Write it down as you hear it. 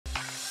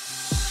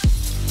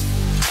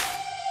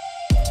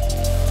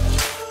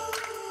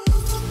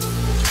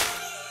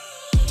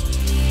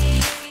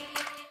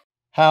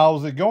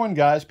How's it going,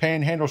 guys?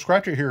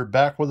 Panhandlescratcher here,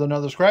 back with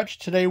another scratch.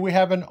 Today we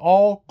have an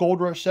all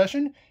GoldRush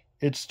session.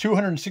 It's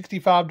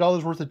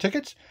 $265 worth of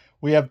tickets.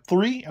 We have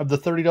 3 of the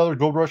 $30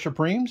 GoldRush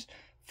Supremes,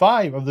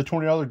 5 of the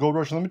 $20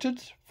 GoldRush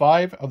Limiteds,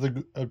 5 of the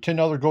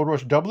 $10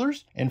 GoldRush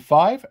Doublers, and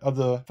 5 of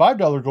the $5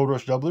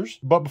 GoldRush Doublers.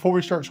 But before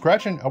we start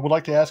scratching, I would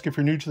like to ask, if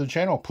you're new to the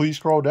channel, please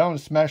scroll down and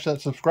smash that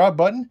subscribe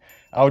button.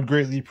 I would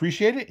greatly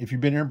appreciate it. If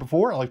you've been here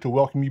before, I'd like to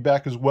welcome you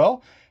back as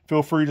well.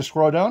 Feel free to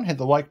scroll down, hit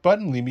the like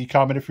button, leave me a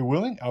comment if you're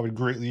willing. I would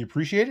greatly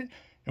appreciate it.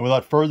 And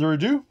without further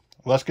ado,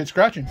 let's get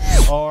scratching.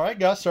 All right,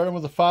 guys, starting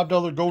with the $5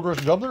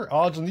 GoldRush Doubler.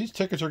 Odds on these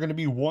tickets are going to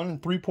be 1 in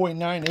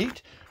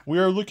 3.98. We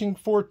are looking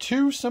for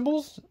 2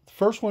 symbols. The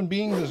first one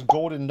being this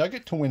golden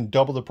nugget to win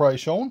double the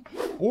prize shown.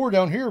 Or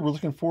down here, we're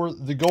looking for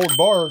the gold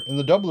bar in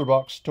the doubler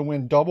box to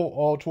win double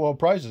all 12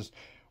 prizes.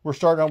 We're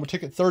starting out with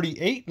ticket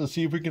 38. Let's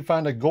see if we can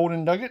find a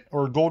golden nugget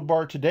or a gold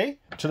bar today.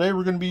 Today,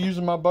 we're going to be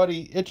using my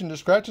buddy Itching to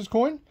Scratches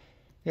coin.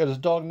 He got his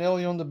dog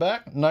Nelly on the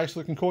back. Nice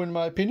looking coin in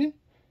my opinion.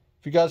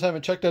 If you guys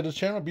haven't checked out his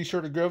channel, be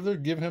sure to go over there,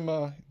 give him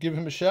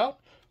a shout.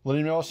 Let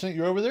him know I sent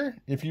you over there.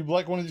 If you'd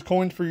like one of these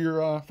coins for your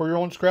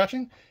own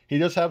scratching, he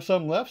does have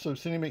some left, so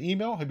send him an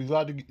email. He'd be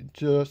glad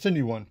to send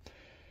you one.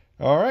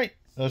 All right,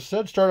 as I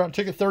said, start on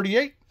ticket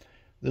 38.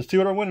 Let's see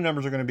what our winning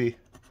numbers are going to be.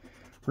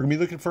 We're going to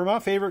be looking for my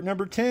favorite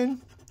number 10,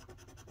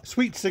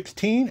 Sweet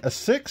 16, a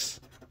 6,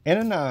 and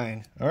a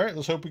 9. All right,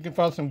 let's hope we can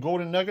find some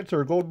golden nuggets or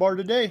a gold bar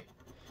today.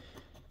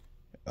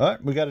 All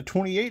right, we got a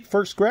 28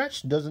 first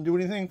scratch. Doesn't do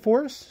anything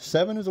for us.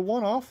 7 is a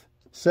one-off.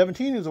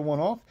 17 is a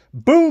one-off.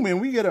 Boom,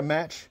 and we get a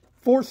match.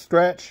 4th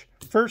scratch,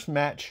 first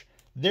match.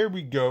 There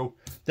we go.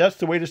 That's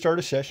the way to start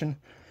a session.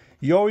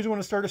 You always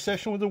want to start a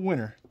session with a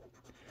winner.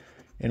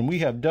 And we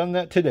have done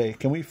that today.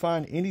 Can we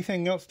find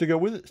anything else to go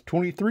with it?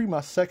 23,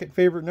 my second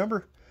favorite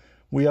number.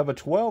 We have a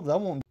 12. That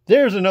won't.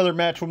 There's another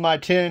match with my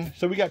 10.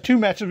 So we got 2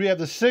 matches. We have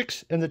the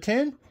 6 and the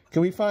 10.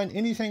 Can we find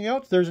anything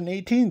else? There's an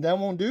 18. That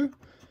won't do.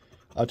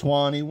 A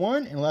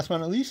 21, and last but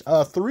not least,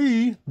 a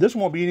 3. This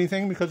won't be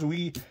anything because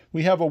we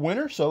have a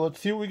winner, so let's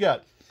see what we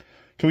got.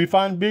 Can we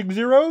find big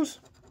zeros?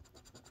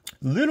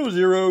 Little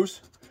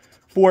zeros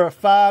for a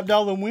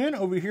 $5 win.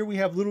 Over here we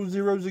have little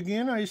zeros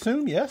again, I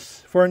assume.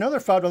 Yes, for another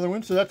 $5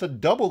 win, so that's a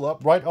double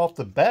up right off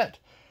the bat.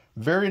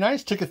 Very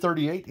nice. Ticket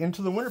 38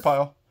 into the winner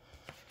pile.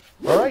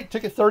 All right,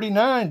 ticket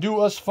 39,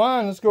 do us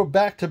fine. Let's go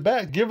back to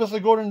back. Give us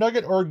a golden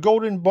nugget or a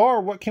golden bar.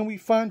 What can we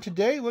find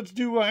today? Let's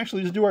do our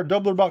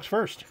doubler box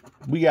first.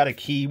 We got a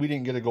key. We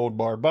didn't get a gold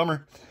bar.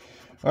 Bummer.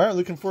 All right,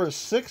 looking for a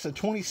 6, a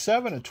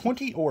 27, a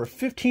 20, or a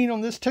 15 on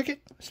this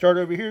ticket. Start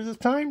over here this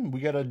time. We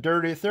got a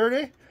dirty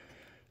 30,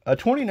 a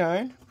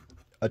 29,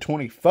 a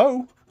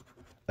 24,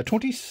 a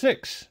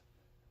 26.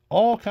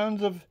 All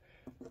kinds of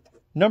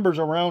numbers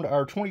around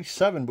our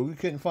 27, but we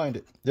couldn't find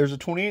it. There's a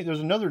 28. There's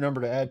another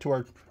number to add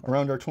to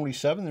around our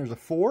 27. There's a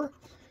 4,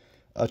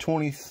 a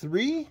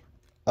 23,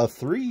 a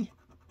 3,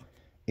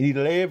 an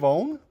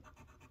 11,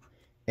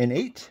 an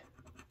 8,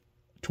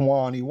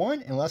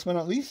 21, and last but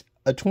not least,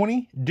 a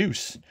 20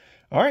 deuce.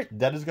 All right,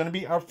 that is going to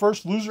be our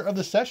first loser of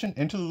the session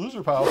into the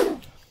loser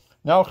pile.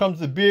 Now comes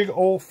the big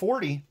old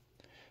 40.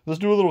 Let's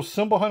do a little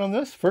symbol hunt on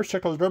this. First,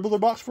 check out the doubler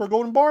box for a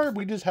golden bar.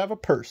 We just have a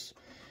purse.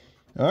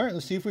 All right,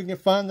 let's see if we can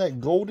find that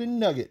golden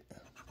nugget.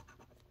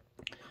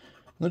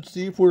 Let's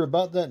see if we're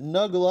about that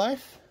nug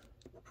life.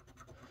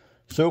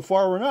 So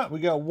far, we're not. We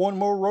got one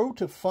more row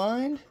to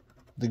find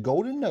the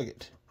golden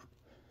nugget.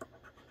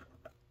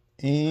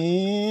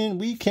 And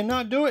we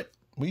cannot do it.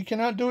 We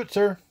cannot do it,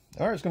 sir.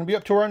 All right, it's going to be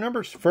up to our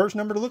numbers. First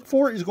number to look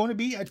for is going to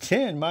be a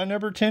 10. My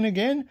number 10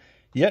 again.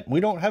 Yet,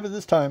 we don't have it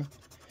this time.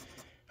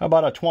 How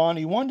about a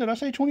 21? Did I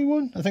say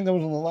 21? I think that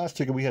was on the last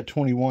ticket. We had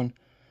 21.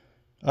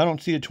 I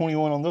don't see a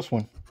 21 on this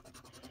one.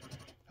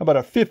 How about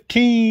a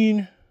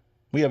 15?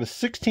 We have a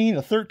 16,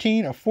 a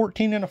 13, a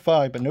 14, and a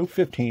 5, but no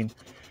 15.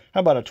 How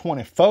about a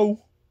 24?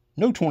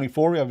 No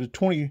 24. We have a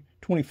 20,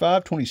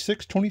 25,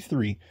 26,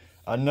 23.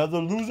 Another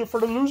loser for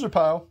the loser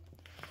pile.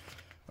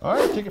 All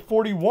right, ticket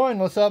 41.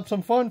 Let's have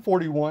some fun,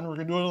 41. We're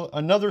going to do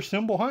another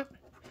symbol hunt.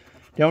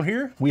 Down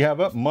here, we have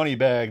a money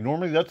bag.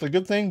 Normally, that's a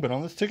good thing, but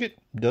on this ticket,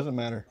 it doesn't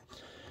matter.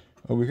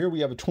 Over here, we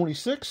have a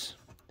 26,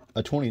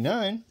 a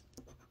 29,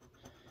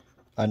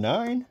 a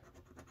 9,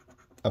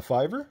 a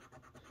 5er,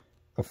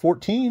 a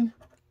 14,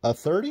 a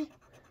 30,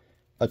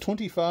 a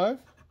 25,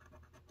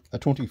 a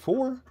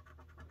 24,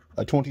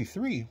 a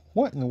 23.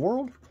 What in the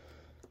world?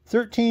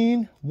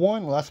 13,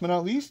 1, last but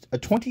not least, a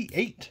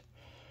 28.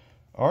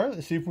 All right,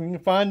 let's see if we can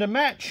find a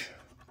match.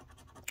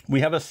 We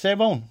have a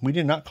 7. We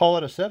did not call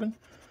it a 7.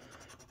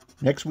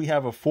 Next, we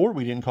have a 4.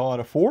 We didn't call it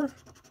a 4.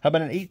 How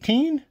about an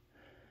 18?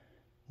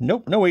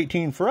 Nope, no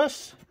 18 for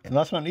us. And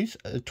last but not least,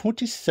 a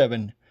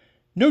 27.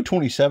 No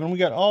 27. We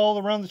got all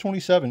around the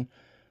 27.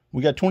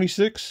 We got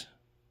 26,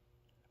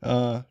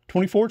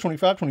 24,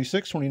 25,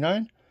 26,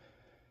 29,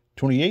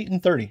 28,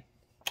 and 30.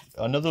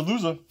 Another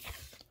loser.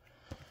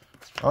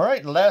 All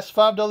right, last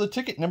 $5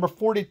 ticket, number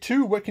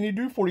 42. What can you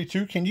do,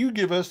 42? Can you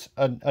give us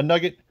a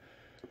nugget?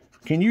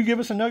 Can you give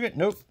us a nugget?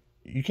 Nope.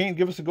 You can't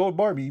give us a gold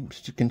bar, but you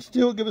can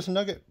still give us a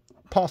nugget,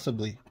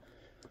 possibly.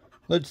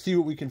 Let's see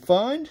what we can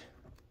find.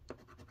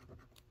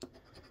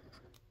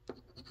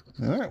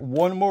 All right,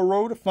 one more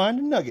row to find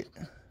a nugget.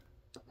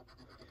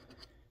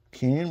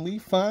 Can we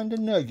find a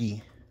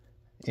nuggie?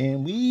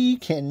 And we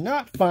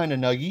cannot find a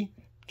nuggie.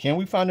 Can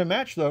we find a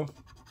match though?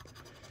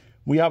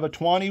 We have a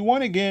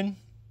 21 again.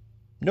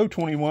 No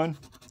 21.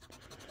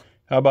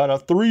 How about a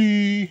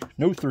 3?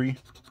 No 3.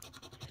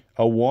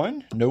 A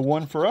 1. No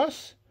 1 for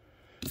us.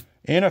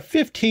 And a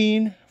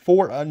 15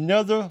 for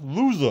another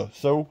loser.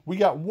 So we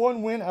got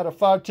 1 win out of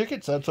 5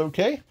 tickets. That's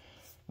okay.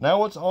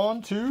 Now it's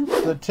on to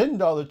the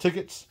 $10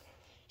 tickets.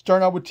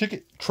 Starting out with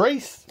ticket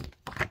trace.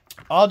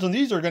 Odds on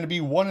these are going to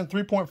be 1 in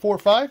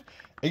 3.45.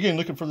 Again,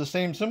 looking for the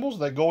same symbols.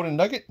 That golden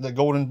nugget, that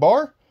golden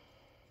bar.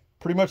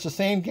 Pretty much the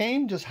same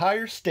game, just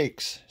higher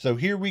stakes. So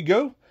here we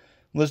go.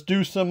 Let's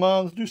do some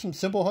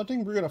simple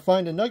hunting. We're going to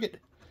find a nugget.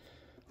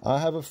 I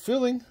have a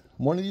feeling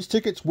one of these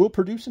tickets will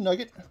produce a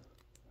nugget.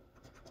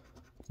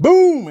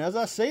 Boom! As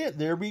I say it,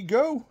 there we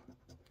go.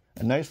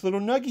 A nice little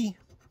nuggie.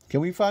 Can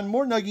we find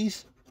more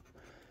nuggies?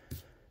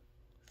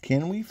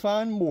 Can we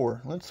find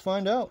more? Let's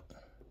find out.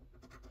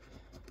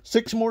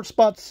 6 more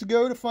spots to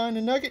go to find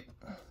a nugget.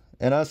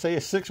 And I say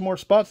 6 more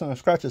spots and I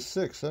scratch a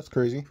 6. That's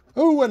crazy.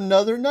 Oh,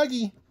 another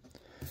nuggie.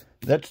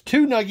 That's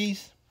 2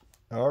 nuggies.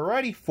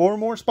 Alrighty, 4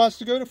 more spots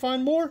to go to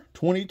find more.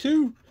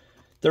 22,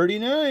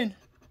 39,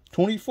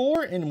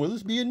 24, and will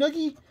this be a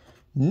nuggie?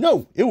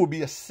 No, it will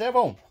be a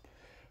 7.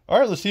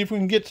 Alright, let's see if we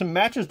can get some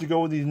matches to go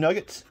with these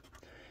nuggets.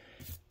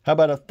 How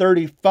about a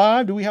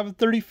 35? Do we have a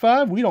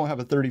 35? We don't have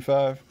a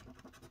 35.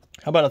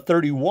 How about a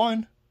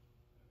 31?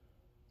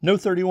 No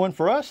 31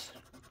 for us.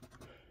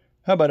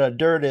 How about a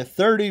dirty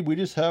 30? We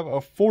just have a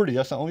 40.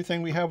 That's the only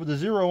thing we have with a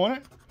 0 on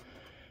it.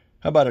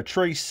 How about a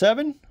tray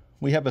 7?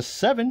 We have a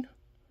 7,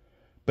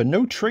 but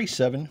no tray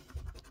 7.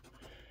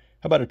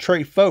 How about a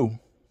tray 4?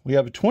 We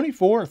have a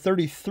 24, a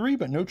 33,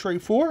 but no tray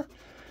 4.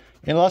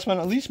 And last but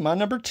not least, my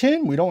number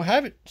 10. We don't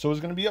have it, so it's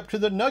going to be up to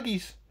the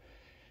nuggies.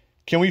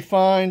 Can we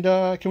find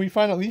at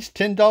least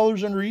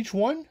 $10 under each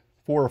one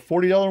for a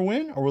 $40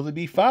 win, or will it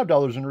be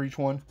 $5 under each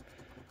one?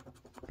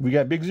 We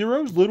got big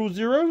zeros, little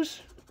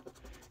zeros.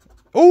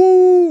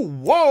 Oh,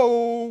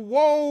 whoa,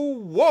 whoa,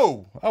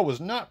 whoa! I was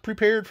not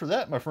prepared for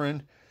that, my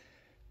friend.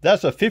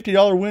 That's a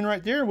 $50 win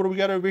right there. What do we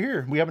got over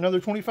here? We have another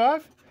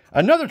 25.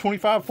 Another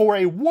 25 for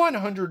a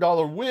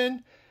 $100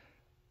 win.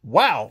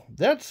 Wow,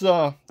 that's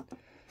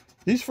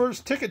these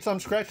first tickets I'm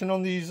scratching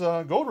on these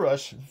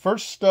GoldRush.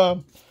 First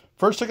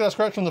ticket I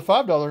scratched on the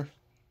 $5.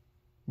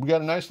 We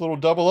got a nice little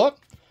double up.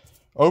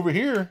 Over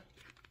here,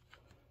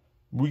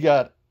 we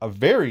got a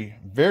very,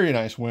 very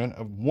nice win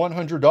of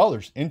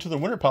 $100 into the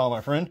winner pile,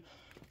 my friend.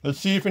 Let's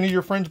see if any of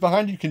your friends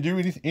behind you can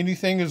do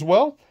anything as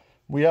well.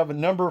 We have a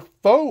number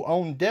 4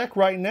 on deck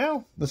right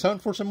now. Let's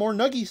hunt for some more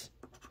nuggies.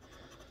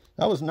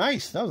 That was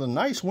nice. That was a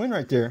nice win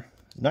right there.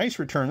 Nice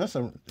return. That's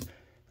a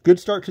good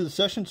start to the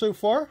session so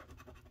far.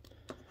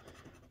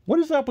 What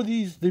is up with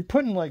these? They're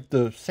putting like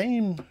the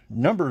same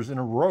numbers in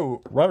a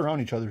row right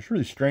around each other. It's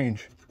really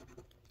strange.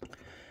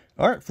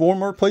 All right, 4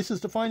 more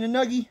places to find a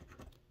nuggie.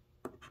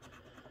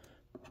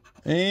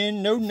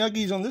 And no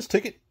nuggies on this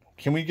ticket.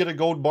 Can we get a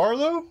gold bar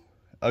though?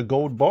 A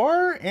gold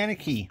bar and a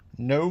key.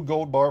 No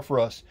gold bar for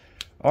us.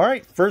 All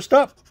right, first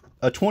up,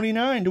 a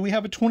 29. Do we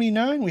have a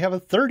 29? We have a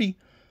 30,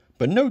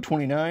 but no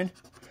 29.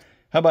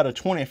 How about a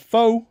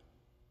 24?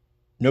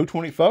 No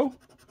 24.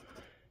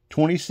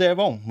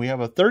 27. We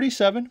have a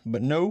 37,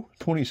 but no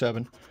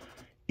 27.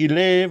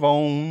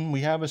 11.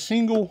 We have a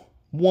single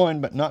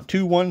 1, but not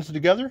 2 1s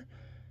together.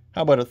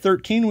 How about a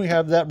 13? We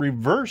have that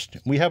reversed.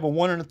 We have a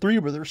 1 and a 3,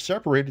 but they're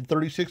separated.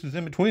 36 is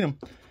in between them.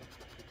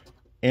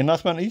 And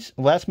last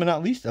but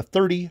not least, a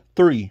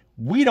 33.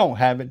 We don't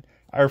have it.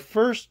 Our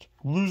first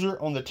loser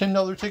on the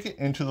 $10 ticket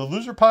into the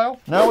loser pile.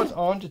 Now it's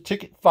on to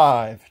ticket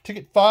 5.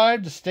 Ticket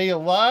 5 to stay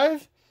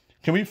alive.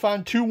 Can we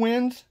find 2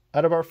 wins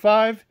out of our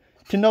 5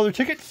 $10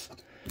 tickets?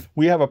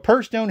 We have a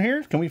purse down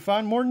here. Can we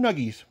find more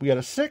nuggies? We got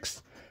a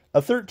 6,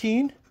 a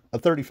 13, a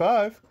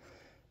 35,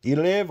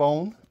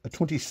 11, a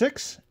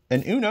 26,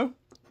 an Uno,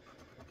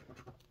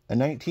 a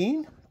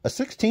 19, a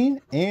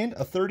 16, and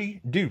a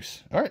 30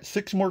 deuce. All right,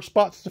 6 more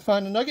spots to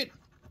find a nugget.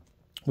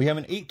 We have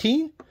an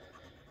 18,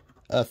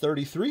 a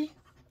 33,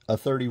 a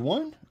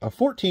 31, a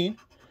 14,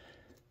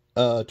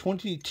 a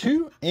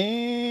 22,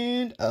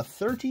 and a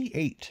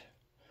 38.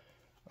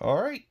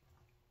 All right,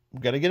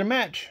 we've got to get a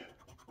match.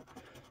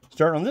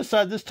 Starting on this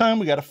side this time,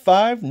 we got a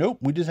 5. Nope,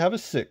 we just have a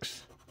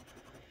 6.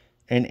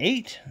 An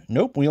 8.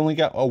 Nope, we only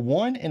got a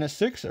 1 and a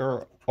 6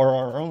 are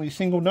our only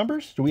single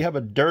numbers. Do we have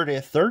a dirty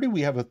 30?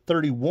 We have a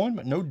 31,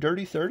 but no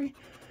dirty 30.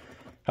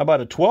 How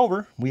about a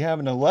 12er? We have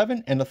an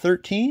 11 and a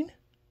 13,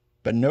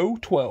 but no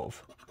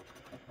 12.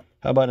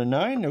 How about a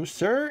 9? No,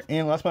 sir.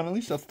 And last but not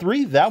least, a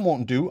 3. That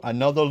won't do.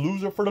 Another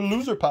loser for the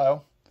loser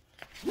pile.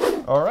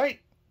 All right,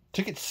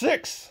 ticket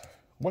 6.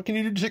 What can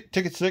you do,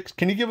 ticket 6?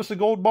 Can you give us a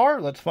gold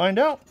bar? Let's find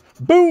out.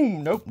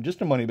 Boom! Nope,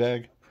 just a money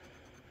bag.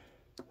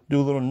 Do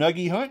a little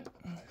nuggie hunt.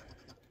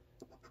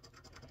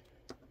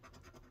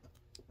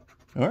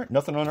 All right,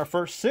 nothing on our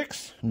first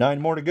 6.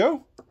 9 more to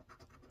go.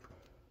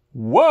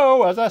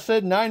 Whoa, as I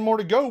said, 9 more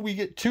to go. We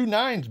get 2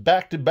 9s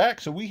back to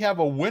back. So we have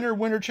a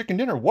winner chicken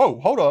dinner. Whoa,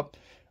 hold up.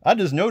 I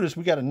just noticed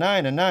we got a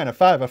 9, a 9, a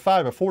 5, a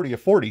 5, a 40, a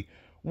 40.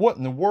 What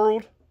in the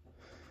world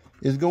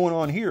is going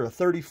on here? A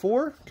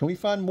 34? Can we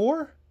find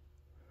more?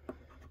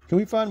 Can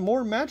we find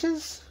more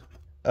matches?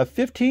 A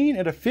 15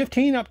 and a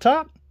 15 up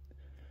top.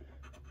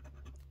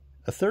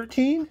 A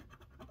 13,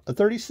 a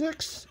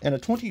 36, and a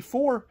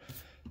 24.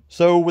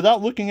 So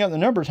without looking at the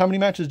numbers, how many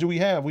matches do we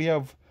have? We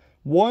have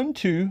 1,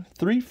 2,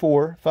 3,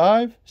 4,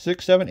 5,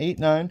 6, 7, 8,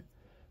 9.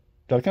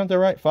 Did I count that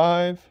right?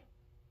 5.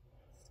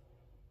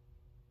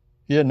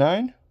 Yeah,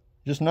 9.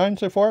 Just 9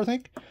 so far, I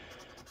think.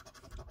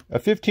 A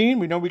 15.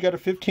 We know we got a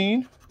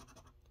 15.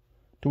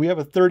 Do we have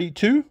a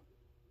 32?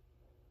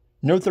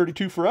 No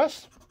 32 for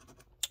us.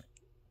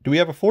 Do we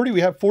have a 40?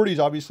 We have 40s,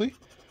 obviously.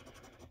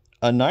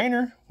 A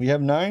 9er. We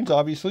have 9s,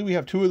 obviously. We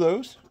have 2 of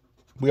those.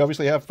 We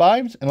obviously have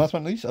 5s. And last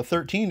but not least, a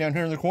 13 down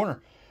here in the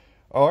corner.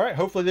 All right,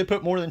 hopefully they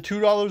put more than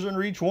 $2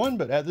 under each one,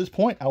 but at this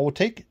point, I will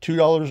take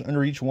 $2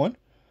 under each one.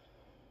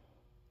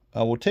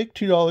 I will take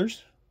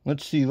 $2.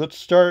 Let's see, let's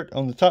start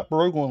on the top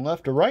row going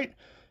left to right.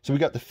 So we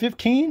got the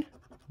 15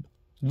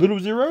 little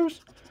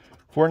zeros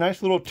for a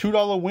nice little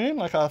 $2 win,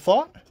 like I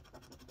thought.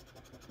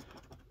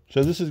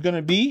 So this is going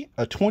to be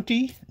a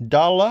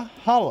 $20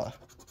 holla.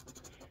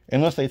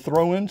 Unless they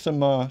throw in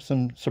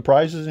some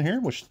surprises in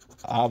here, which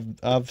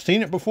I've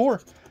seen it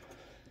before.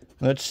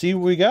 Let's see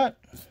what we got.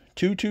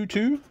 2, 2,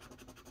 2.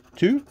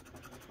 2,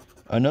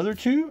 another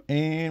 2,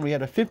 and we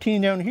had a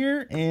 15 down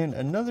here and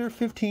another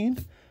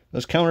 15.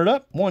 Let's count it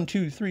up. 1,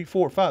 2, 3,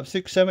 4, 5,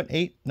 6, 7,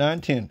 8,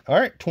 9, 10. All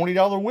right,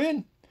 $20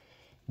 win.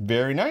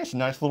 Very nice.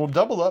 Nice little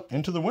double up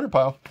into the winner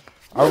pile.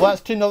 Our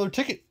last $10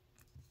 ticket,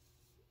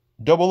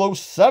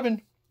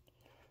 007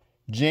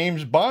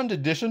 James Bond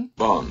edition.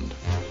 Bond.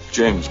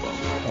 James Bond.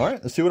 All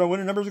right, let's see what our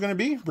winning numbers are going to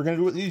be. We're going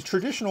to do it the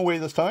traditional way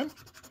this time.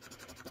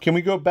 Can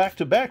we go back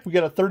to back? We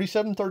got a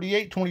 37,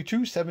 38,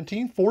 22,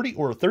 17, 40,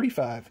 or a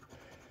 35.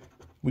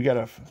 We got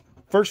a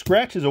first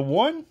scratch is a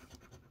 1,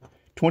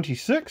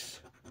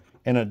 26,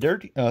 and a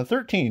dirty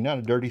 13, not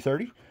a dirty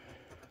 30.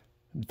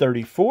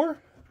 34,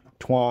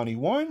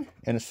 21,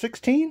 and a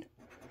 16,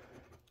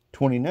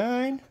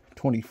 29,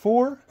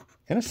 24,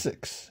 and a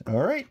 6. All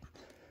right.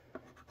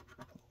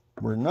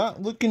 We're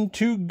not looking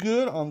too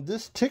good on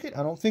this ticket.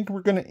 I don't think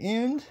we're going to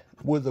end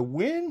with a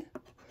win.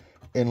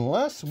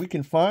 Unless we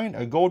can find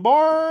a gold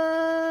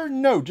bar.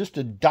 No, just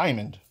a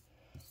diamond.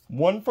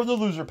 One for the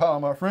loser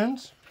pile, my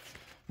friends.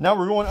 Now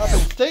we're going up in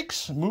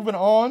stakes. Moving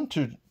on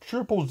to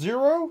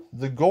 000,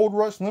 the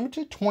GoldRush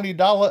Limited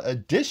 $20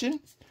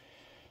 edition.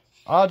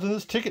 Odds of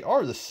this ticket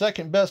are the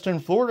second best in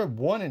Florida,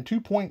 1 and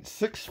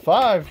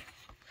 2.65.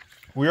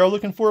 We are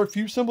looking for a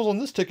few symbols on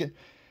this ticket.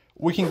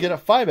 We can get a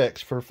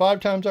 5x for 5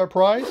 times our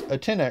prize, a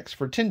 10x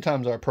for 10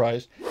 times our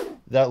prize,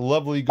 that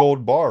lovely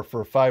gold bar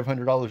for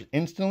 $500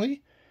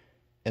 instantly.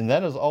 And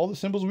that is all the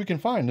symbols we can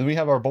find. Then we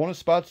have our bonus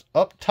spots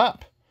up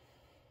top.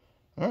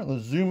 All right,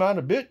 let's zoom out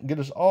a bit. Get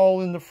us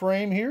all in the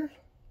frame here.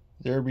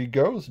 There we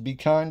go. Let's be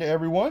kind to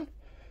everyone.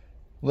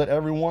 Let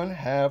everyone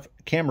have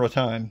camera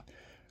time.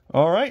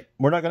 All right,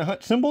 we're not going to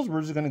hunt symbols.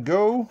 We're just going to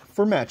go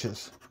for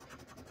matches.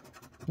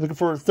 Looking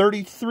for a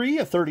 33,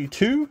 a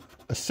 32,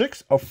 a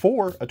 6, a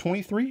 4, a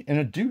 23, and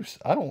a deuce.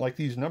 I don't like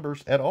these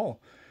numbers at all.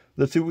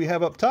 Let's see what we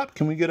have up top.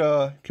 Can we get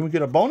a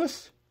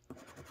bonus?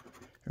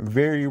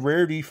 Very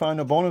rare do you find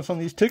a bonus on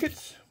these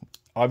tickets,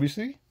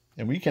 obviously,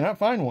 and we cannot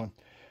find one.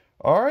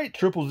 All right,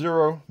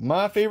 000,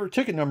 my favorite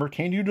ticket number.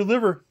 Can you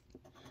deliver?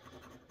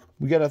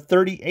 We got a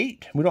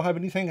 38. We don't have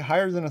anything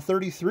higher than a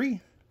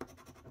 33.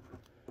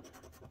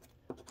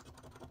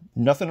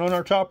 Nothing on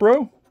our top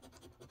row.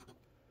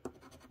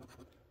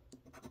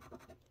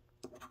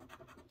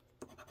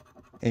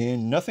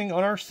 And nothing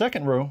on our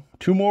second row.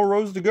 2 more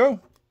rows to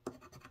go.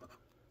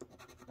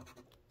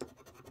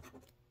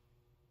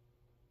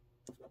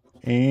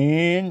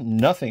 And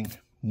nothing.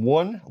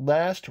 One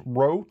last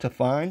row to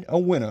find a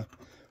winner.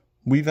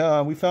 We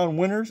found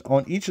winners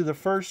on each of the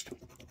first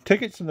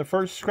tickets and the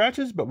first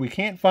scratches, but we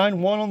can't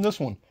find one on this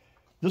one.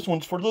 This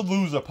one's for the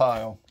loser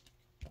pile.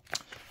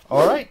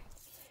 All right,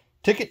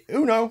 ticket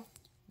uno.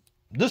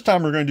 This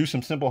time we're going to do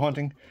some simple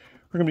hunting.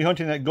 We're going to be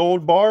hunting that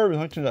gold bar. We're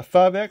hunting that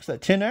 5x,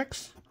 that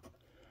 10x.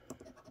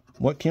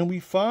 What can we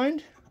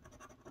find?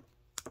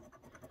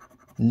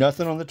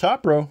 Nothing on the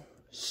top row.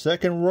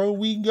 Second row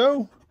we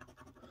go.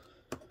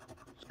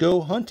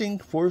 Go hunting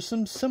for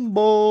some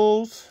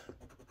symbols.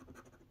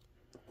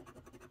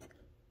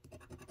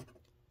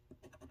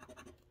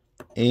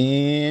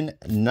 And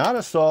not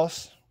a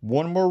sauce.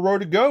 One more row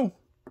to go.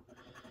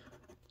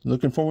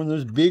 Looking for one of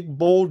those big,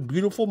 bold,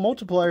 beautiful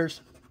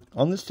multipliers.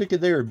 On this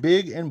ticket they are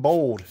big and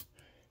bold.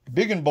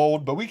 Big and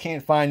bold, but we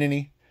can't find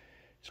any.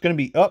 It's going to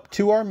be up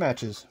to our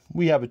matches.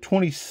 We have a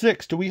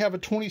 26. Do we have a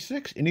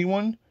 26?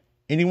 Anyone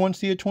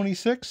see a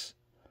 26?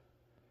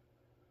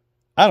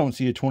 I don't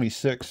see a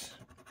 26.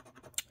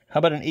 How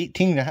about an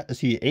 18? I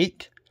see an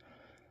 8,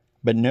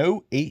 but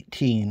no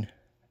 18.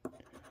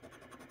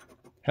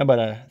 How about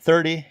a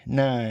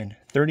 39?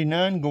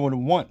 39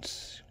 going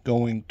once,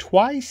 going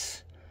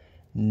twice,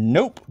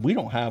 Nope, we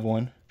don't have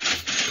one.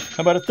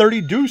 How about a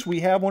 30 deuce?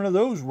 We have one of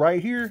those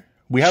right here.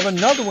 We have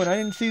another one. I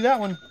didn't see that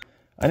one.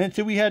 I didn't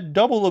see we had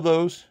double of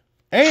those.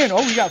 And,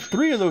 oh, we got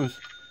 3 of those.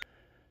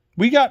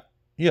 We got,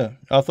 yeah,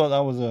 I thought that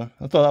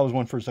was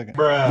one for a second.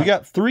 Bruh. We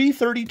got 3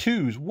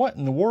 32s. What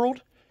in the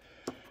world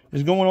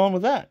is going on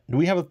with that? Do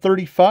we have a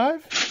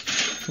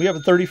 35? We have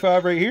a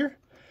 35 right here.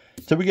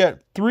 So we got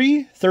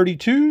 3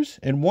 32s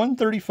and 1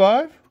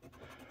 35.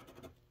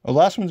 The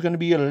last one's going to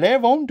be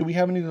 11. Do we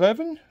have an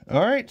 11?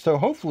 All right, so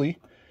hopefully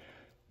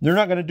they're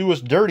not going to do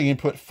us dirty and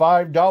put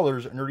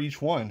 $5 under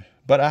each one.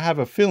 But I have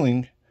a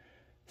feeling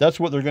that's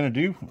what they're going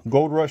to do.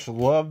 Gold Rush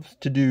loves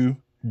to do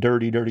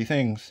dirty, dirty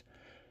things.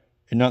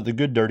 And not the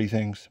good, dirty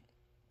things.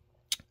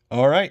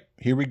 All right,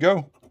 here we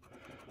go.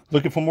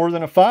 Looking for more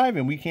than a 5,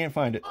 and we can't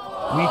find it.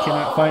 We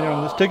cannot find it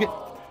on this ticket.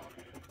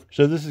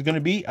 So this is going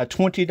to be a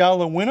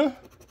 $20 winner.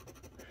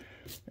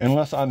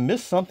 Unless I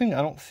missed something.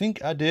 I don't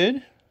think I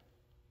did.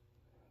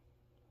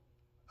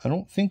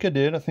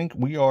 I think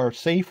we are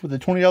safe with the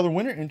 $20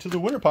 winner into the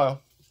winner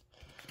pile.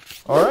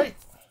 All right.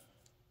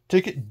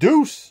 Ticket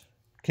deuce.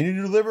 Can you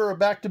deliver a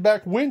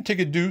back-to-back win,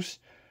 ticket deuce?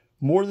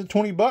 More than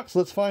 20 bucks?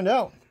 Let's find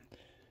out.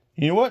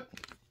 You know what?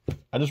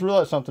 I just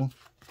realized something.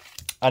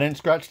 I didn't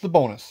scratch the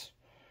bonus.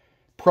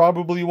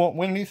 Probably won't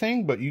win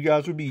anything, but you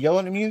guys would be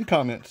yelling at me in the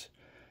comments.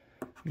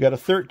 You got a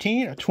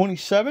 13, a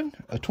 27,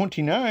 a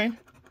 29,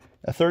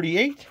 a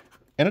 38,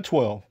 and a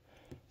 12.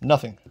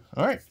 Nothing.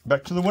 All right.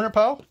 Back to the winner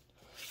pile.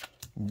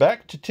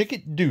 Back to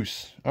ticket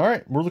deuce. All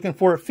right, we're looking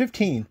for a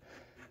 15,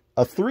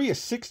 a 3, a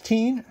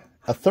 16,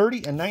 a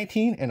 30, a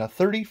 19, and a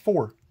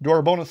 34. Do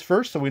our bonus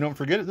first so we don't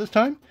forget it this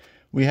time.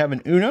 We have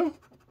an Uno.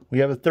 We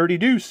have a 30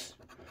 deuce,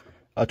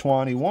 a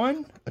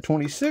 21, a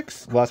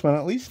 26, last but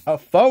not least, a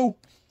faux.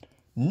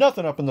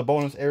 Nothing up in the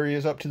bonus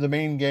areas up to the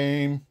main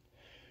game.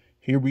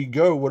 Here we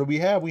go. What do we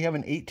have? We have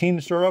an 18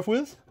 to start off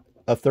with,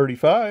 a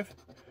 35,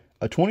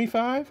 a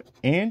 25,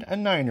 and a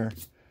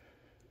 9er.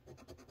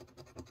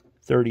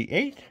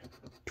 38,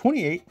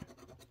 28,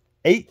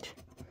 8,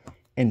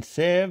 and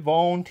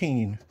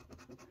 17.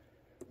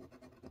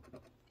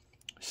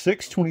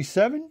 6,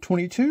 27,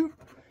 22,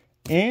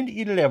 and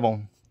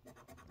 11.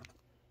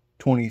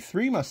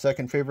 23, my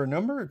second favorite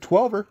number, a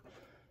 12er.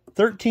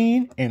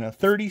 13, and a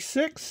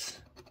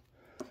 36.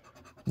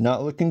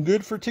 Not looking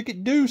good for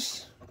ticket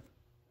deuce.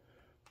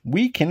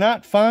 We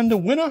cannot find a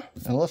winner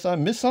unless I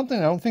missed something.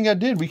 I don't think I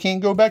did. We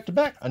can't go back to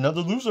back.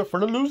 Another loser for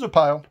the loser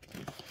pile.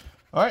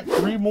 All right,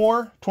 2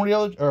 more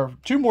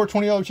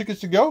 $20 tickets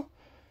to go.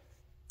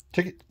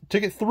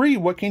 Ticket 3,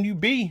 what can you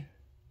be?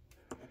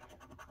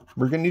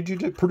 We're going to need you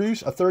to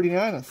produce a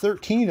 39, a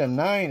 13, a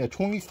 9, a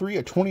 23,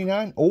 a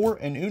 29, or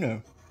an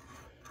Uno.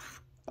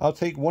 I'll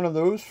take one of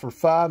those for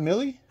 5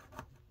 milli.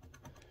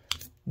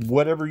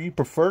 Whatever you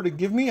prefer to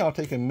give me, I'll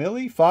take a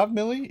milli, 5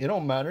 milli. It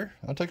don't matter.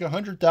 I'll take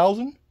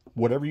 100,000.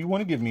 Whatever you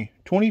want to give me.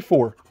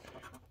 24,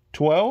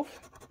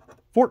 12,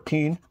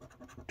 14,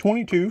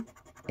 22,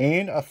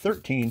 and a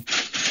 13.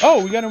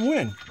 Oh, we got him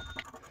win.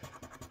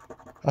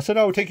 I said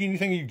I would take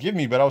anything you give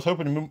me, but I was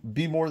hoping to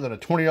be more than a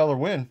 $20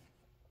 win.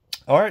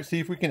 All right, see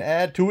if we can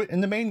add to it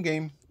in the main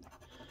game.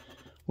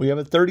 We have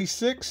a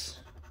 36,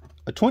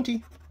 a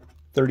 20,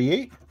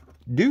 38,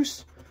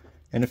 deuce,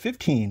 and a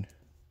 15.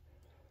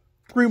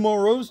 3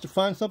 more rows to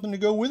find something to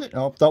go with it.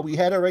 I thought we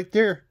had it right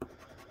there.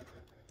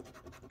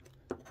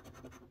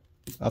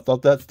 I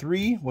thought that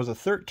 3 was a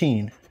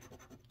 13.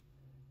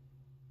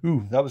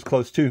 Ooh, that was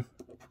close too.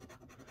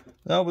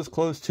 That was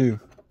close too.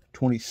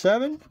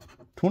 27,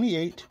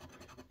 28,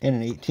 and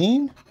an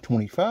 18,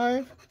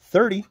 25,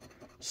 30,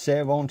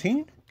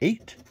 17,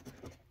 8,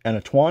 and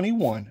a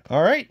 21.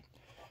 All right.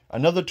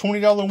 Another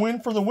 $20 win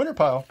for the winner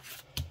pile.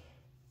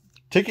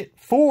 Ticket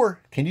 4.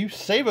 Can you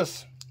save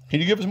us?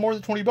 Can you give us more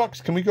than 20 bucks?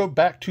 Can we go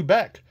back to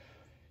back?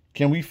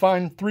 Can we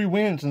find 3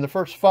 wins in the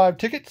first 5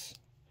 tickets?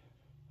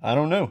 I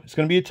don't know. It's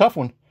going to be a tough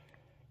one.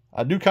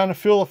 I do kind of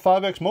feel a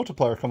 5x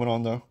multiplier coming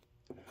on, though.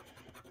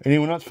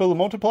 Anyone else feel the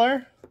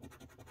multiplier?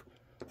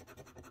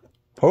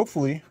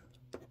 Hopefully,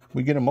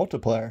 we get a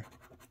multiplier.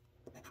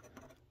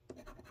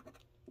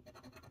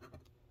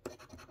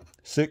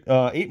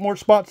 8 more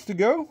spots to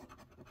go.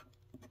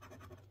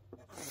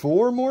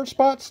 4 more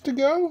spots to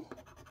go.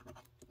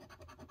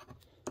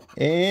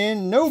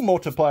 And no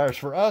multipliers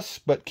for us,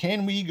 but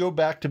can we go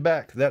back to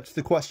back? That's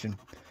the question.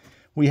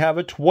 We have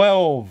a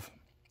 12.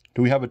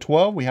 Do we have a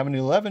 12? We have an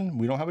 11.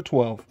 We don't have a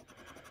 12.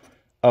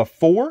 A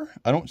 4.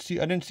 I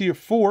didn't see a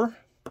 4.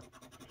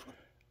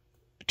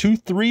 2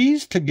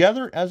 3s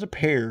together as a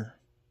pair.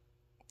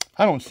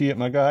 I don't see it,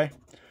 my guy.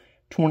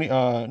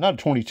 Not a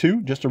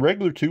 22, just a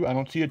regular 2. I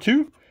don't see a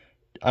 2.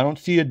 I don't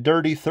see a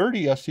dirty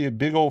 30. I see a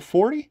big old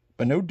 40,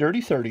 but no dirty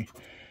 30.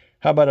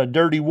 How about a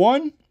dirty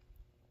 1?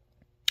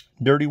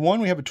 Dirty 1,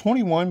 we have a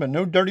 21, but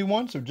no dirty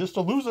 1, so just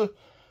a loser.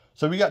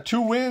 So we got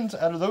 2 wins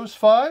out of those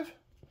 5.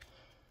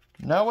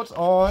 Now it's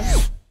on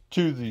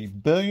to the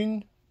 $1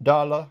 billion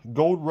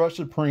Gold Rush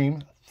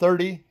Supreme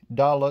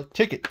 $30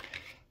 ticket.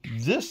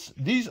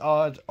 These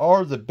odds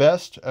are the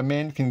best a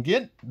man can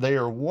get. They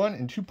are 1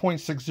 in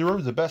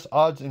 2.60, the best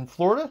odds in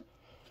Florida.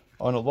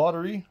 on a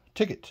lottery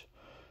ticket.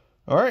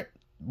 All right.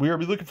 We are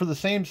looking for the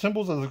same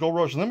symbols as the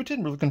GoldRush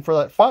Limited. We're looking for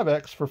that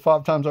 5X for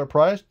 5 times our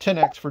prize,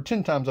 10X for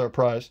 10 times our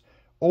prize,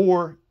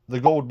 or the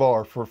gold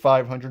bar for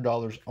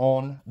 $500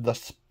 on the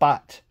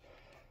spot.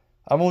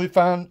 I've only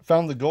found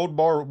the gold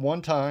bar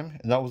one time,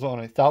 and that was on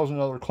a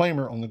 $1,000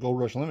 claimer on the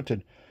GoldRush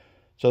Limited.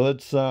 So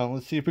let's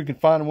see if we can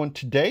find one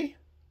today.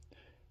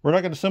 We're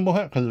not going to symbol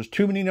hunt because there's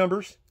too many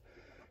numbers.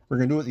 We're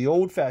going to do it the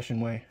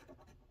old-fashioned way.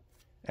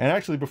 And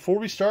actually, before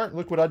we start,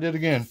 look what I did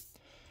again.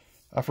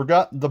 I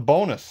forgot the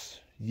bonus.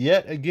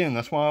 Yet again,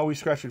 that's why I always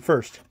scratch it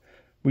first.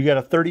 We got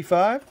a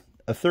 35,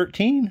 a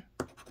 13,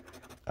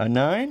 a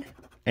 9,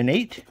 an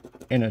 8,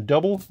 and a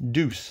double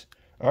deuce.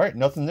 All right,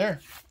 nothing there.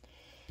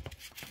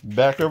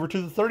 Back over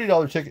to the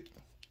 $30 ticket.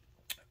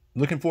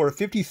 Looking for a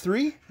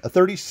 53, a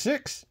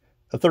 36,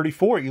 a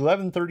 34,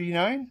 11,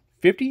 39,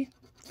 50,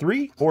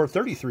 3, or a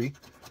 33.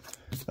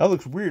 That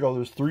looks weird, all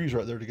those threes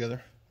right there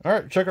together. All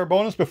right, check our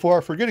bonus before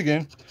I forget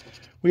again.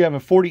 We have a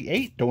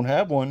 48, don't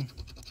have one.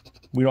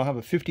 We don't have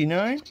a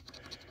 59.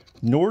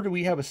 Nor do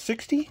we have a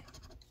 60.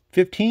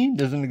 15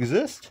 doesn't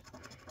exist.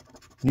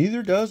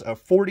 Neither does a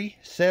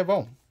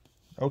 47.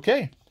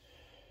 Okay.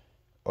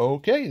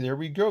 Okay, there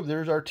we go.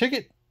 There's our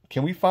ticket.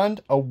 Can we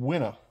find a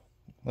winner?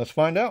 Let's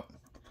find out.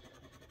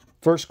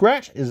 First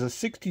scratch is a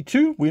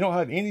 62. We don't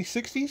have any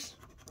 60s.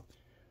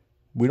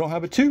 We don't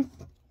have a 2.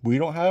 We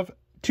don't have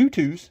two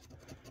 2s.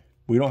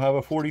 We don't have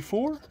a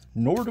 44.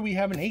 Nor do we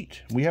have an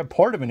 8. We have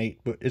part of an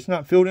 8, but it's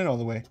not filled in all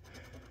the way.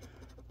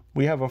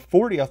 We have a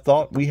 40. I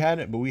thought we had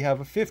it, but we have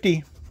a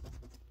 50.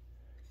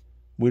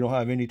 We don't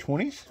have any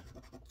 20s.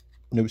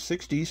 No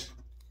 60s.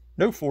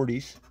 No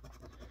 40s.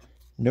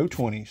 No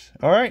 20s.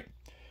 All right.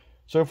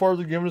 So far,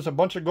 they're giving us a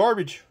bunch of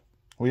garbage.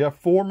 We have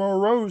 4 more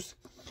rows.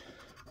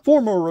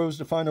 4 more rows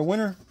to find a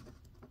winner.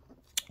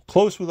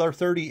 Close with our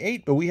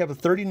 38, but we have a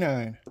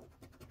 39.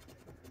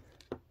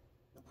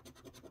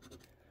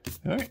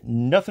 All right.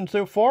 Nothing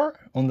so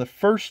far on the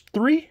first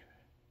 3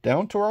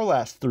 down to our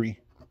last 3.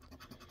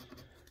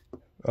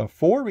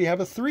 4, we have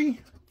a 3,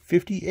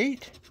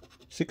 58,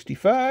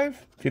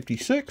 65,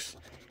 56,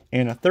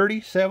 and a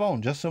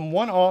 37. Just some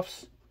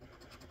one-offs.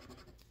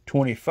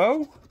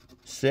 24,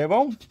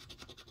 7,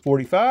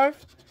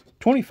 45,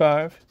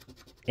 25,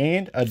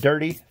 and a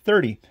dirty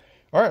 30.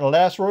 All right,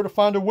 last row to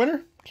find a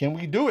winner. Can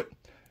we do it?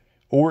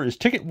 Or is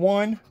ticket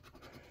 1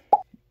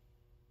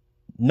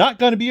 not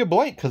going to be a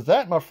blank? Because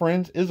that, my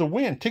friends, is a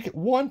win. Ticket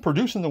 1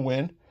 producing the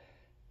win.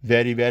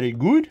 Very, very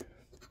good.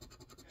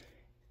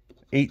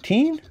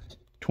 18.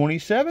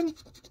 27,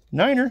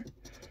 9er,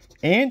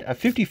 and a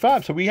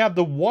 55. So we have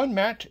the one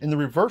match in the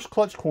reverse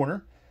clutch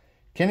corner.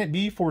 Can it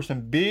be for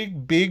some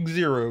big, big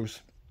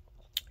zeros?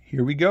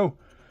 Here we go.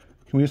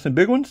 Can we get some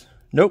big ones?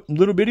 Nope,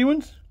 little bitty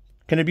ones.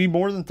 Can it be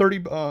more than 30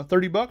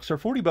 bucks or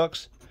 40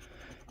 bucks?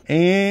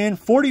 And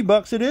 40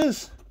 bucks it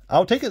is.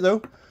 I'll take it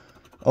though.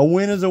 A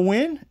win is a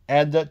win.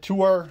 Add that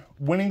to our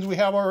winnings we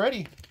have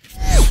already.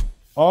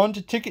 On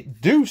to ticket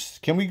deuce.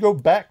 Can we go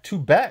back to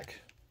back?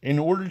 In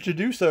order to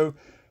do so,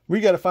 we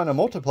got to find a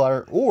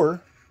multiplier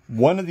or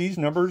one of these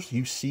numbers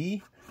you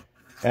see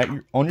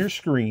on your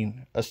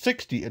screen. A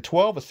 60, a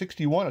 12, a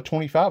 61, a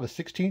 25, a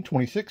 16,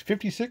 26,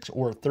 56,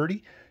 or a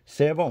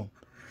 37.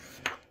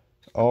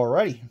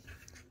 Alrighty.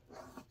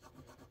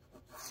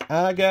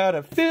 I got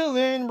a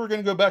feeling we're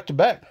going to go back to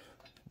back.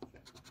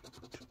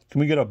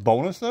 Can we get a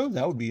bonus though?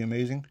 That would be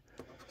amazing.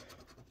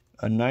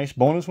 A nice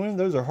bonus win.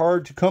 Those are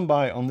hard to come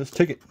by on this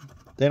ticket.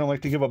 They don't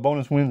like to give up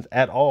bonus wins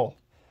at all.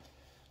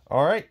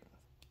 Alright.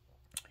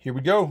 Here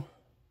we go.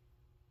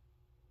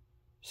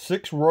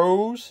 6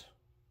 rows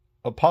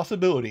of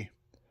possibility.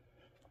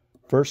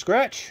 First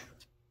scratch,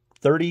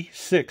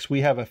 36.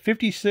 We have a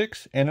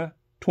 56 and a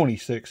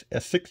 26,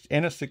 a 6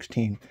 and a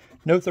 16.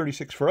 No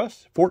 36 for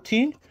us.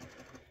 14,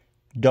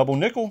 double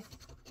nickel,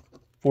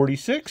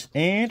 46,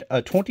 and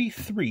a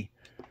 23.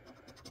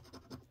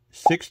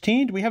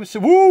 16, do we have a...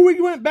 Woo, we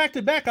went back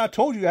to back. I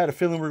told you I had a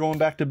feeling we were going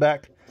back to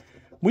back.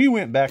 We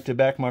went back to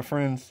back, my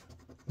friends.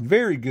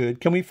 Very good.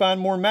 Can we find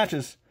more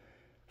matches?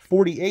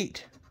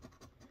 48,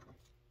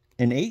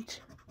 an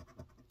 8,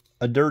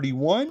 a dirty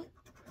 1,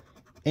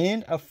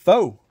 and a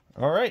foe.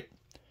 All right.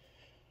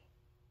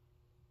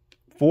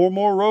 4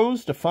 more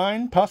rows to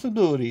find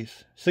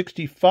possibilities.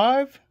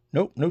 65.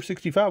 Nope, no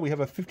 65. We have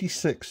a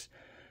 56.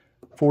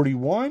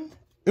 41.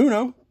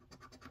 Uno.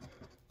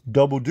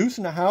 Double deuce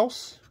in the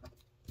house.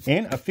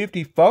 And a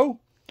 50 foe.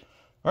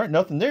 All right,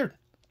 nothing there.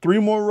 3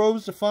 more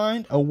rows to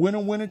find a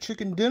winner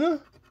chicken dinner.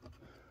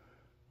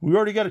 We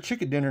already got a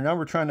chicken dinner. Now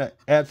we're trying to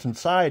add some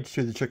sides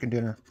to the chicken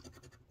dinner.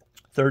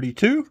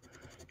 32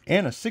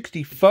 and a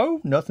 60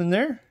 foe. Nothing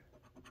there.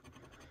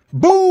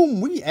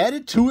 Boom! We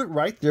added to it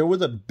right there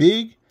with a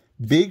big,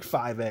 big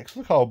 5X.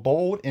 Look how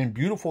bold and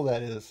beautiful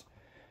that is.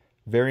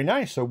 Very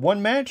nice. So 1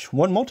 match,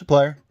 1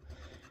 multiplier.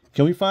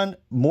 Can we find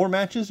more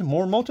matches,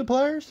 more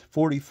multipliers?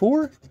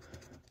 44,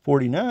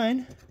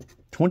 49,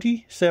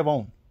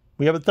 27.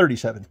 We have a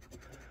 37.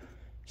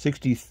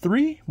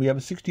 63. We have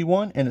a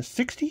 61 and a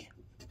 60.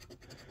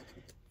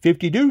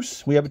 50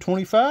 deuce. We have a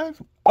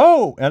 25.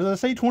 Oh, as I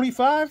say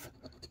 25,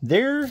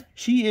 There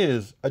she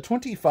is, a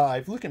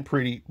 25, looking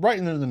pretty, right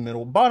in the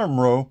middle, bottom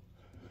row.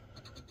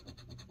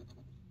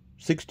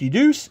 60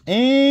 deuce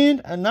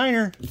and a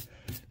 9er.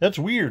 That's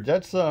weird.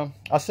 That's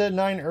I said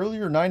 9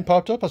 earlier, 9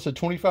 popped up. I said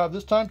 25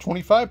 this time,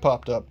 25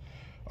 popped up.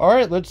 All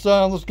right, let's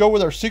go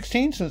with our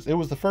 16 since it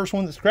was the first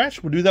one that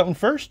scratched. We'll do that one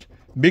first.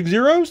 Big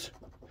zeros,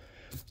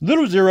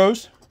 little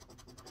zeros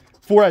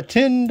for a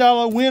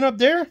 $10 win up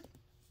there.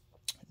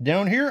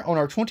 Down here on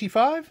our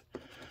 25,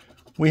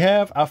 we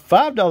have a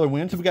 $5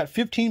 win. So we got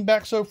 15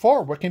 back so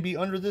far. What can be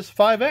under this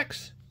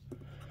 5X?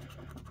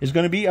 Is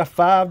going to be a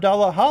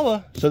 $5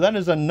 holla. So that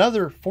is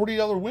another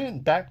 $40 win.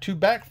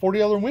 Back-to-back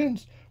 $40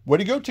 wins. Way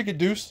to go, Ticket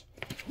Deuce.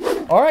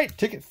 All right,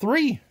 Ticket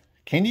 3.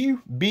 Can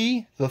you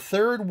be the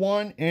third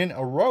one in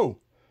a row?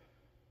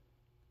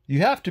 You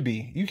have to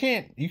be. You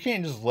can't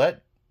just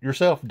let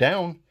yourself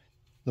down.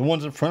 The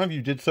ones in front of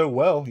you did so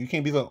well. You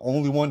can't be the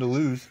only one to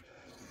lose.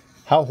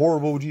 How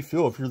horrible would you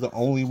feel if you're the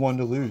only one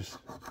to lose?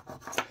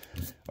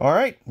 All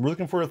right, we're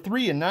looking for a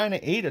 3, a 9, a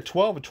 8, a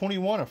 12, a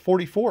 21, a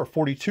 44, a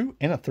 42,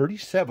 and a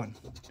 37.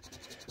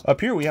 Up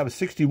here we have a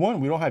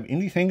 61. We don't have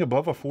anything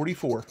above a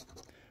 44.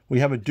 We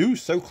have a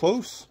deuce, so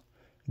close.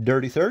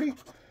 Dirty 30,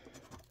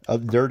 a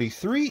dirty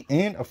 3,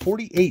 and a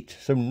 48.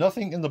 So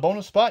nothing in the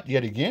bonus spot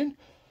yet again.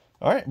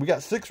 All right, we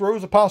got 6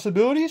 rows of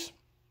possibilities.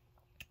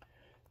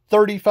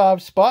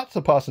 35 spots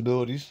of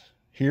possibilities.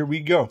 Here we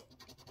go.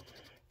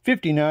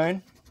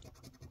 59,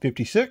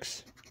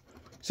 56,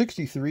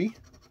 63,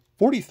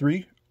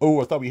 43. Oh,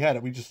 I thought we had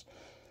it. We just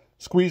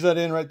squeezed that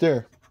in right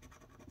there.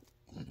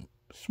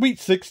 Sweet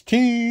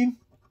 16.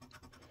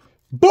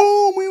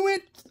 Boom! We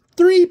went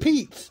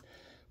 3-peats.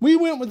 We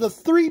went with a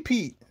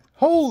 3-peat.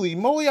 Holy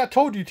moly, I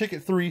told you,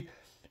 Ticket 3.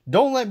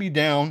 Don't let me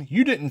down.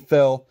 You didn't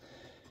fail.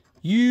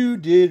 You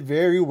did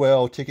very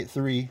well, Ticket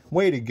 3.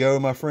 Way to go,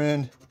 my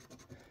friend.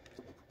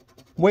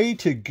 Way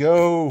to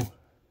go.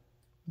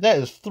 That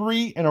is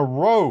 3 in a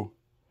row.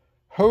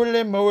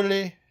 Holy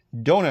moly,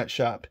 donut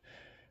shop.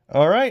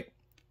 All right.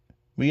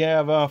 We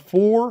have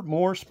 4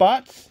 more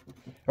spots,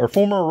 or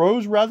 4 more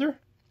rows rather.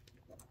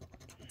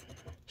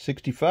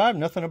 65,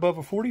 nothing above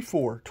a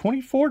 44.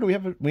 24,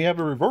 we have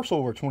a reversal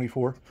over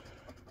 24.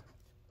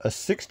 A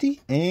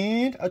 60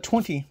 and a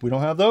 20. We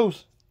don't have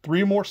those.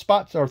 3 more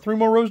spots, or 3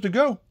 more rows to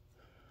go.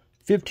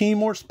 15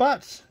 more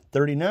spots.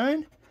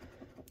 39.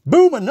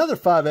 Boom, another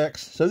 5X.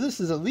 So this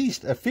is at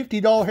least a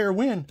 $50 hair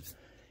win.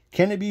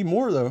 Can it be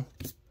more though?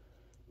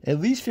 At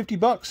least 50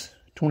 bucks.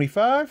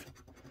 25.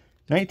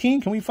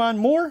 19, can we find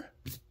more?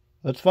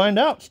 Let's find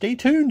out. Stay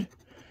tuned.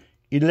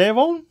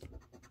 11.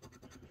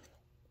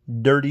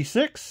 Dirty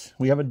 6.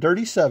 We have a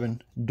dirty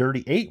 7.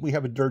 Dirty 8. We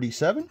have a dirty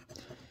 7.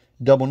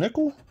 Double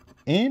nickel.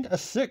 And a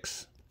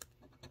 6.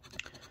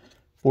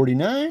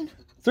 49.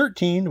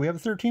 13. We have a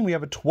 13. We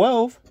have a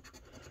 12.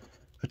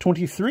 A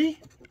 23.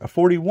 A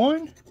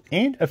 41.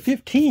 And a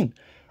 15.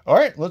 All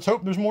right. Let's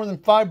hope there's more than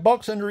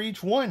 $5 under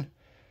each one.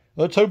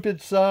 Let's hope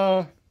it's,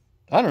 I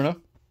don't know.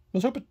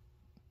 Let's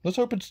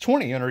hope it's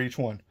 20 under each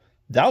one.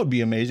 That would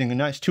be amazing. A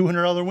nice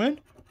 $200 win.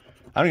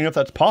 I don't even know if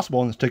that's possible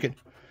on this ticket.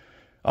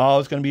 Oh,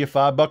 it's going to be a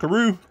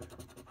 $5-buckaroo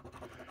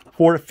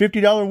for a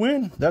 $50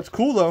 win. That's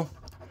cool, though.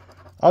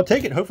 I'll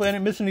take it. Hopefully, I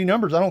didn't miss any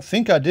numbers. I don't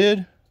think I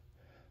did.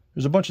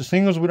 There's a bunch of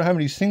singles. We don't have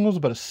any singles,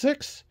 but a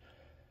 6.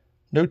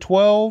 No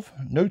 12.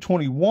 No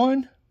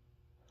 21.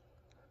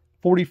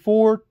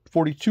 44,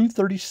 42,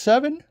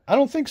 37. I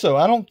don't think so.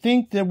 I don't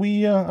think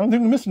we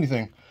missed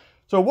anything.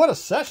 So what a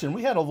session.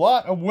 We had a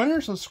lot of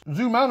winners. Let's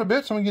zoom out a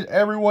bit so we can get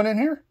everyone in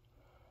here.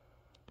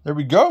 There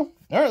we go.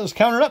 All right, let's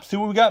count it up, see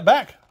what we got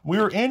back. We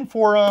were in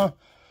for,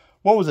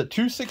 what was it,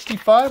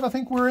 265 I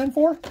think we were in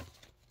for?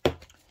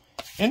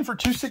 In for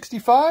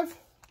 265.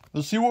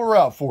 Let's see what we're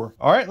out for.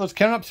 All right, let's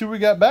count up, see what we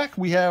got back.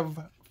 We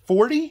have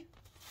 40,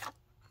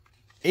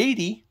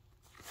 80,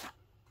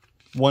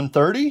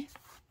 130,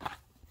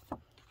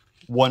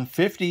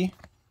 150,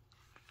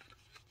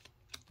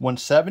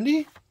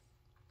 170,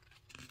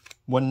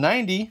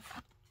 190,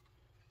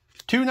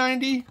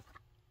 290,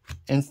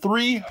 and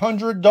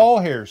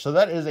 $300 here. So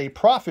that is a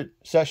profit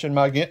session,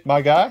 my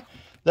guy.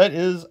 That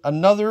is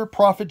another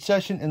profit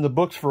session in the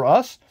books for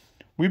us.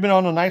 We've been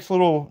on a nice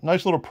little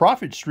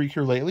profit streak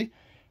here lately.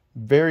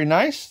 Very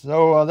nice.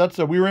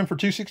 So we were in for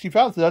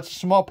 265. So that's a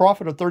small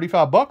profit of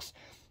 35 bucks.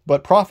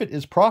 But profit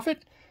is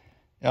profit.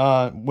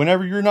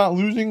 Whenever you're not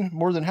losing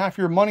more than half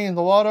your money in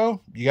the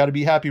lotto, you got to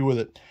be happy with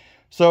it.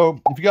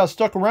 So if you guys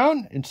stuck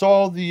around and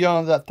saw the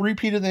that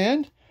 3-peat at the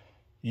end,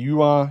 you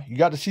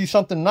got to see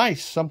something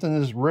nice, something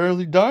that's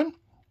rarely done.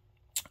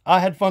 I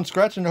had fun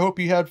scratching. I hope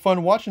you had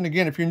fun watching.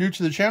 Again, if you're new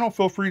to the channel,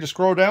 feel free to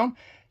scroll down,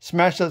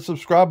 smash that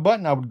subscribe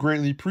button. I would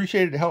greatly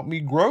appreciate it to help me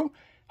grow,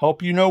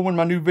 help you know when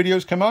my new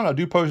videos come out. I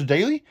do post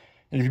daily.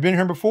 And if you've been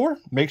here before,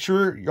 make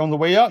sure you're on the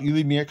way out, you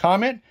leave me a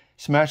comment,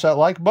 smash that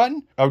like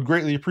button. I would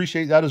greatly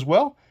appreciate that as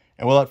well.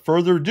 And without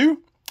further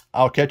ado,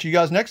 I'll catch you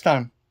guys next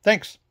time.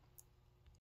 Thanks.